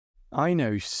I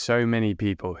know so many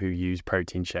people who use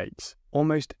protein shakes.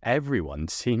 Almost everyone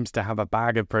seems to have a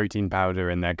bag of protein powder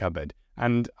in their cupboard,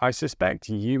 and I suspect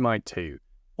you might too,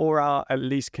 or are at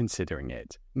least considering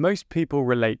it. Most people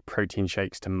relate protein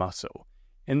shakes to muscle,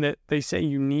 in that they say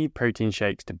you need protein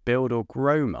shakes to build or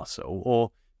grow muscle,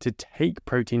 or to take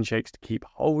protein shakes to keep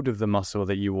hold of the muscle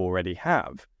that you already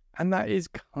have. And that is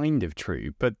kind of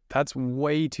true, but that's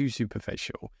way too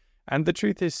superficial. And the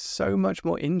truth is so much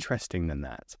more interesting than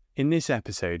that. In this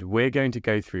episode, we're going to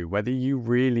go through whether you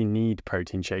really need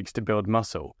protein shakes to build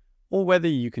muscle, or whether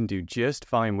you can do just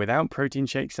fine without protein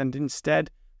shakes and instead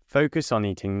focus on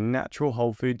eating natural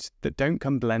whole foods that don't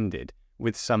come blended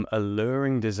with some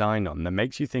alluring design on that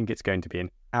makes you think it's going to be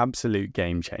an absolute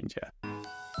game changer.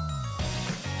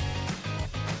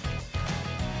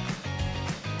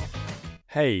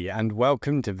 Hey, and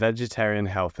welcome to Vegetarian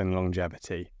Health and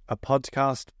Longevity, a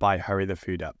podcast by Hurry the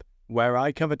Food Up, where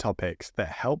I cover topics that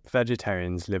help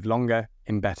vegetarians live longer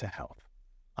in better health.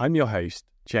 I'm your host,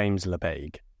 James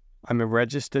LeBague. I'm a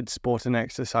registered sport and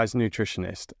exercise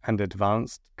nutritionist and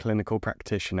advanced clinical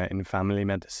practitioner in family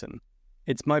medicine.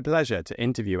 It's my pleasure to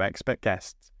interview expert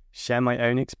guests, share my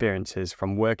own experiences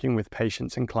from working with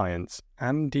patients and clients,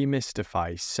 and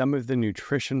demystify some of the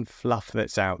nutrition fluff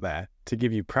that's out there to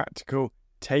give you practical,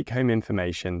 take-home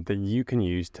information that you can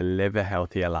use to live a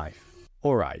healthier life.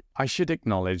 Alright, I should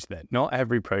acknowledge that not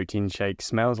every protein shake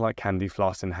smells like candy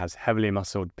floss and has heavily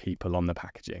muscled people on the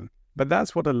packaging, but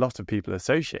that's what a lot of people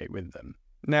associate with them.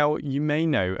 Now, you may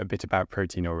know a bit about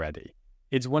protein already.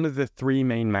 It's one of the three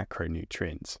main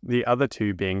macronutrients, the other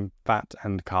two being fat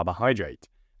and carbohydrate,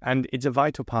 and it's a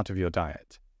vital part of your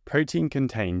diet. Protein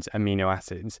contains amino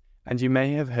acids, and you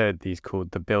may have heard these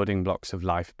called the building blocks of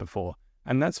life before,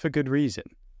 and that's for good reason.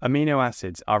 Amino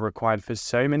acids are required for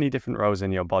so many different roles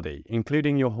in your body,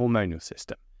 including your hormonal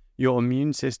system, your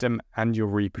immune system, and your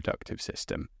reproductive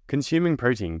system. Consuming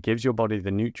protein gives your body the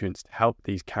nutrients to help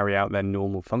these carry out their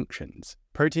normal functions.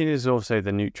 Protein is also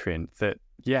the nutrient that,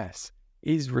 yes,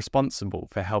 is responsible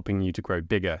for helping you to grow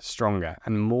bigger, stronger,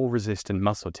 and more resistant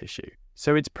muscle tissue.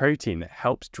 So it's protein that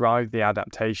helps drive the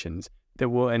adaptations that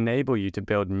will enable you to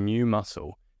build new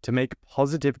muscle, to make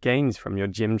positive gains from your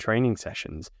gym training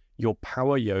sessions, your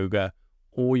power yoga,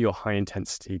 or your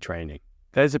high-intensity training.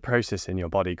 There's a process in your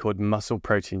body called muscle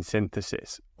protein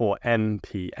synthesis, or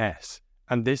MPS,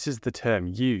 and this is the term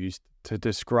used to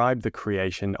describe the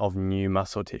creation of new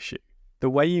muscle tissue. The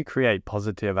way you create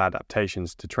positive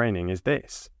adaptations to training is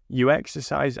this. You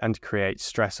exercise and create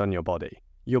stress on your body.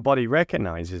 Your body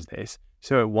recognizes this,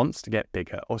 so it wants to get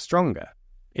bigger or stronger.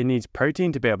 It needs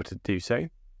protein to be able to do so.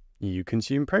 You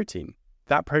consume protein.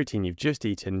 That protein you've just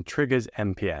eaten triggers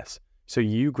MPS, so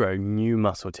you grow new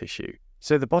muscle tissue.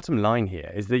 So the bottom line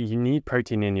here is that you need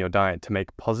protein in your diet to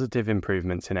make positive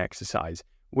improvements in exercise,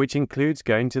 which includes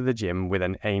going to the gym with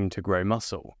an aim to grow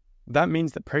muscle. That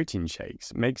means that protein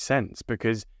shakes make sense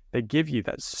because they give you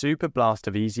that super blast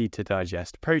of easy to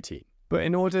digest protein. But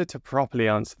in order to properly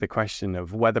answer the question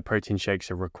of whether protein shakes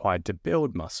are required to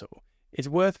build muscle, it's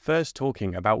worth first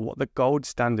talking about what the gold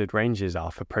standard ranges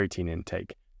are for protein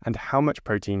intake and how much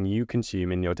protein you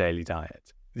consume in your daily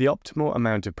diet. The optimal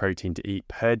amount of protein to eat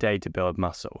per day to build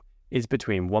muscle is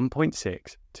between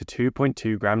 1.6 to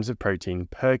 2.2 grams of protein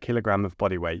per kilogram of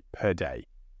body weight per day,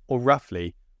 or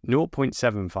roughly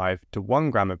 0.75 to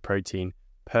 1 gram of protein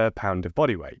per pound of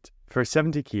body weight. For a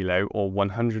 70 kilo or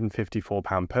 154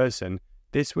 pound person,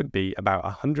 this would be about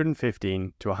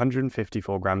 115 to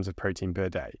 154 grams of protein per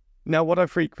day. Now, what I've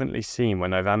frequently seen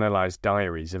when I've analysed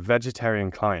diaries of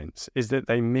vegetarian clients is that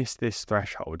they miss this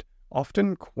threshold,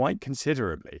 often quite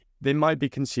considerably. They might be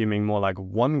consuming more like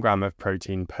 1 gram of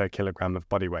protein per kilogram of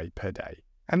body weight per day.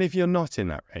 And if you're not in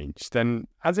that range, then,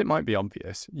 as it might be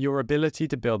obvious, your ability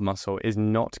to build muscle is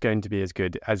not going to be as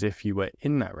good as if you were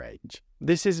in that range.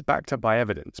 This is backed up by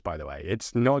evidence, by the way.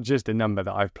 It's not just a number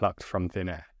that I've plucked from thin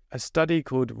air. A study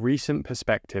called Recent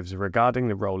Perspectives Regarding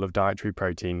the Role of Dietary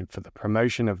Protein for the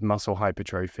Promotion of Muscle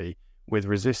Hypertrophy with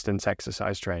Resistance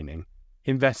Exercise Training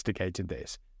investigated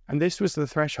this, and this was the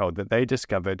threshold that they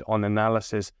discovered on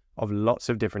analysis of lots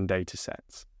of different data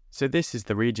sets. So this is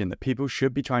the region that people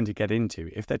should be trying to get into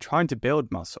if they're trying to build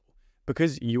muscle,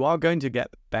 because you are going to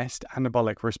get the best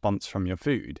anabolic response from your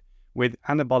food, with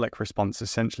anabolic response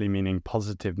essentially meaning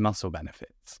positive muscle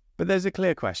benefits. But there's a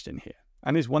clear question here,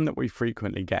 and is one that we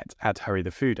frequently get at Hurry the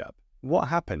Food Up. What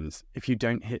happens if you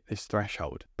don't hit this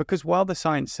threshold? Because while the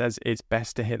science says it's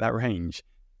best to hit that range,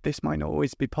 this might not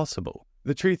always be possible.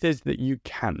 The truth is that you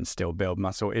can still build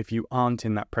muscle if you aren't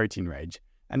in that protein range,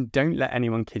 and don't let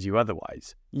anyone kid you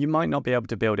otherwise. You might not be able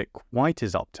to build it quite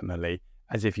as optimally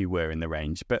as if you were in the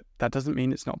range, but that doesn't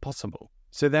mean it's not possible.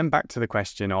 So then back to the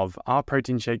question of, are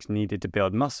protein shakes needed to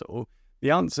build muscle?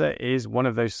 The answer is one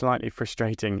of those slightly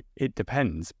frustrating, it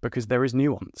depends, because there is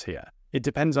nuance here. It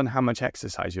depends on how much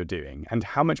exercise you're doing and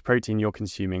how much protein you're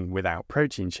consuming without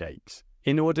protein shakes.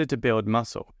 In order to build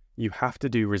muscle, you have to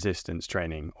do resistance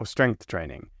training or strength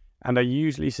training, and I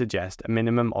usually suggest a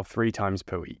minimum of 3 times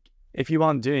per week. If you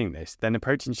aren't doing this, then a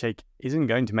protein shake isn't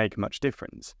going to make much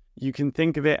difference. You can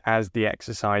think of it as the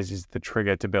exercise is the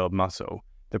trigger to build muscle.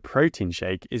 The protein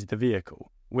shake is the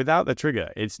vehicle. Without the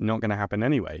trigger, it's not going to happen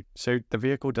anyway, so the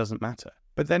vehicle doesn't matter.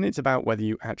 But then it's about whether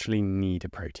you actually need a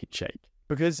protein shake.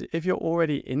 Because if you're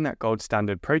already in that gold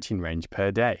standard protein range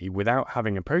per day without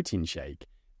having a protein shake,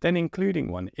 then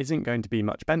including one isn't going to be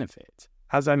much benefit.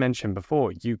 As I mentioned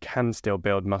before, you can still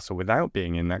build muscle without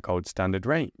being in that gold standard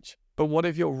range. But what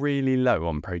if you're really low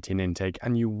on protein intake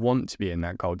and you want to be in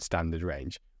that gold standard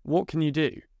range? What can you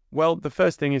do? Well, the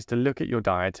first thing is to look at your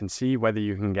diet and see whether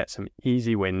you can get some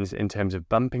easy wins in terms of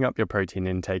bumping up your protein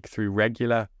intake through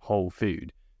regular whole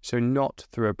food, so not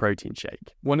through a protein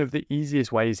shake. One of the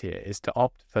easiest ways here is to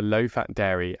opt for low-fat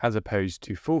dairy as opposed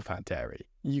to full-fat dairy.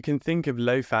 You can think of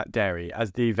low-fat dairy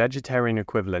as the vegetarian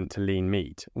equivalent to lean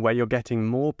meat, where you're getting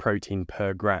more protein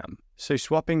per gram. So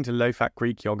swapping to low-fat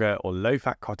Greek yogurt or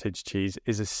low-fat cottage cheese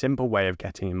is a simple way of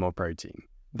getting in more protein.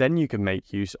 Then you can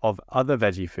make use of other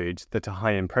veggie foods that are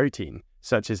high in protein,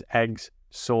 such as eggs,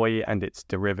 soy and its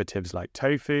derivatives like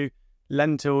tofu,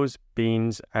 lentils,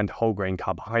 beans, and whole grain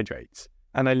carbohydrates.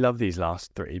 And I love these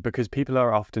last 3 because people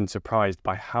are often surprised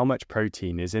by how much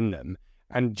protein is in them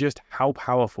and just how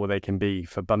powerful they can be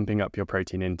for bumping up your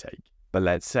protein intake. But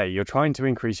let's say you're trying to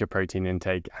increase your protein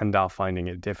intake and are finding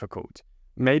it difficult.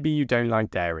 Maybe you don't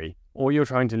like dairy, or you're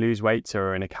trying to lose weight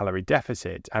or are in a calorie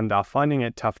deficit and are finding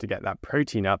it tough to get that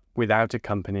protein up without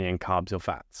accompanying carbs or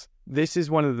fats. This is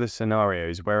one of the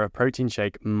scenarios where a protein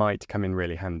shake might come in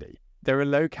really handy. They're a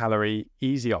low-calorie,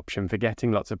 easy option for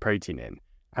getting lots of protein in,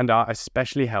 and are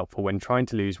especially helpful when trying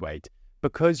to lose weight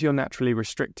because you're naturally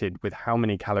restricted with how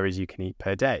many calories you can eat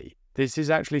per day. This is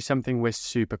actually something we're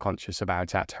super conscious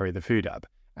about at Hurry the Food Up,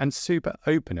 and super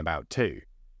open about too.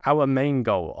 Our main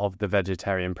goal of the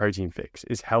Vegetarian Protein Fix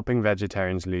is helping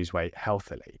vegetarians lose weight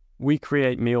healthily. We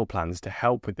create meal plans to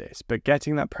help with this, but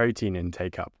getting that protein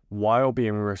intake up while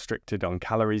being restricted on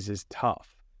calories is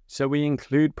tough. So we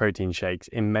include protein shakes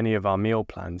in many of our meal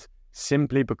plans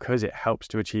simply because it helps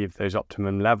to achieve those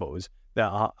optimum levels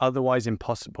that are otherwise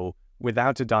impossible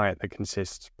without a diet that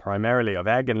consists primarily of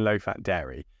egg and low-fat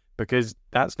dairy, because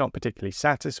that's not particularly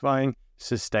satisfying,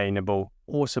 sustainable,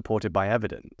 or supported by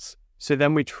evidence. So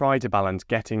then we try to balance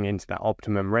getting into that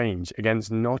optimum range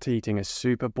against not eating a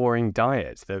super boring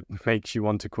diet that makes you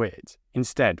want to quit.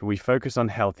 Instead, we focus on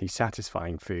healthy,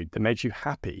 satisfying food that makes you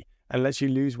happy and lets you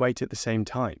lose weight at the same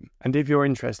time. And if you're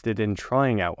interested in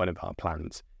trying out one of our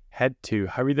plans, head to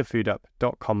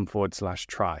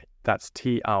hurrythefoodup.com/try. That's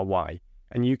TRY,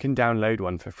 and you can download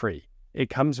one for free.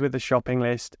 It comes with a shopping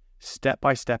list,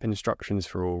 step-by-step instructions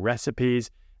for all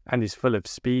recipes, and is full of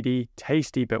speedy,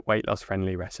 tasty but weight loss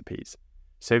friendly recipes.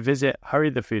 So visit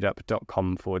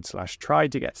hurrythefoodup.com/try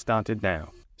to get started now.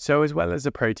 So as well as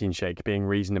a protein shake being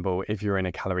reasonable if you're in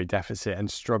a calorie deficit and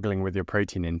struggling with your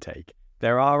protein intake,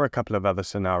 there are a couple of other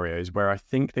scenarios where I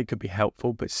think they could be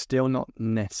helpful but still not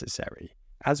necessary.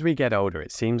 As we get older,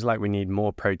 it seems like we need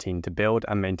more protein to build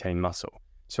and maintain muscle.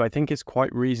 So I think it's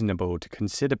quite reasonable to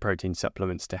consider protein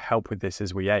supplements to help with this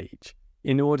as we age.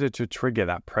 In order to trigger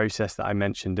that process that I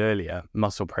mentioned earlier,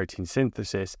 muscle protein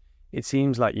synthesis, it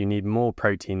seems like you need more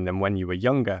protein than when you were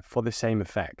younger for the same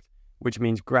effect, which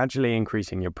means gradually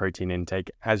increasing your protein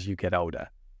intake as you get older.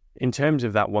 In terms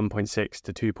of that 1.6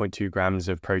 to 2.2 grams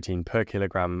of protein per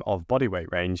kilogram of body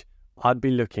weight range, I'd be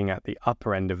looking at the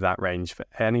upper end of that range for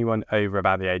anyone over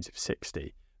about the age of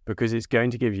 60, because it's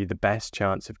going to give you the best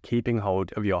chance of keeping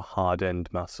hold of your hard-earned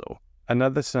muscle.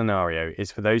 Another scenario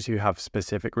is for those who have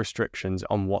specific restrictions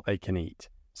on what they can eat.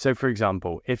 So for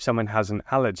example, if someone has an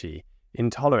allergy,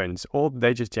 intolerance, or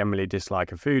they just generally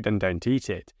dislike a food and don't eat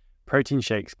it, protein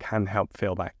shakes can help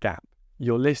fill that gap.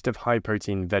 Your list of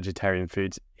high-protein vegetarian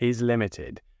foods is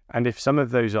limited, and if some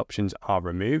of those options are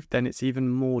removed, then it's even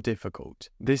more difficult.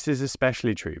 This is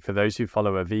especially true for those who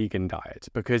follow a vegan diet,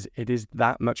 because it is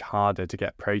that much harder to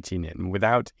get protein in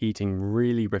without eating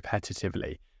really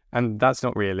repetitively, and that's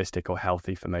not realistic or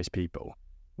healthy for most people.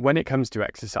 When it comes to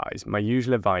exercise, my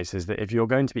usual advice is that if you're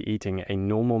going to be eating a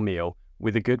normal meal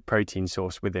with a good protein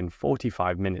source within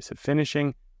 45 minutes of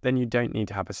finishing, then you don't need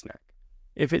to have a snack.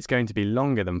 If it's going to be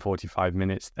longer than 45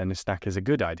 minutes, then a snack is a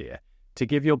good idea, to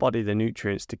give your body the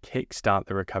nutrients to kickstart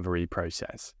the recovery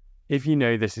process. If you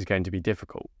know this is going to be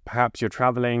difficult, perhaps you're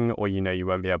traveling or you know you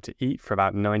won't be able to eat for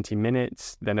about 90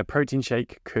 minutes, then a protein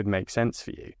shake could make sense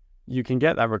for you. You can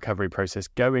get that recovery process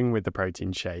going with the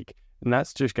protein shake, and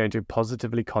that's just going to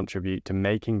positively contribute to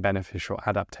making beneficial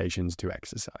adaptations to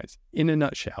exercise. In a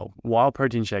nutshell, while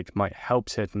protein shakes might help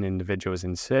certain individuals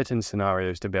in certain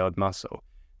scenarios to build muscle,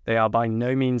 they are by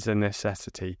no means a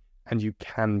necessity, and you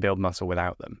can build muscle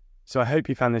without them. So I hope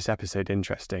you found this episode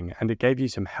interesting and it gave you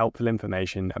some helpful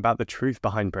information about the truth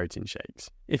behind protein shakes.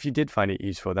 If you did find it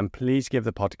useful, then please give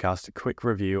the podcast a quick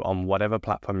review on whatever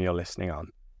platform you're listening on.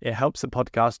 It helps the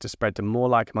podcast to spread to more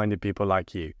like-minded people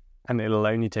like you, and it'll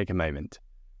only take a moment.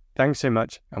 Thanks so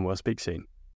much, and we'll speak soon.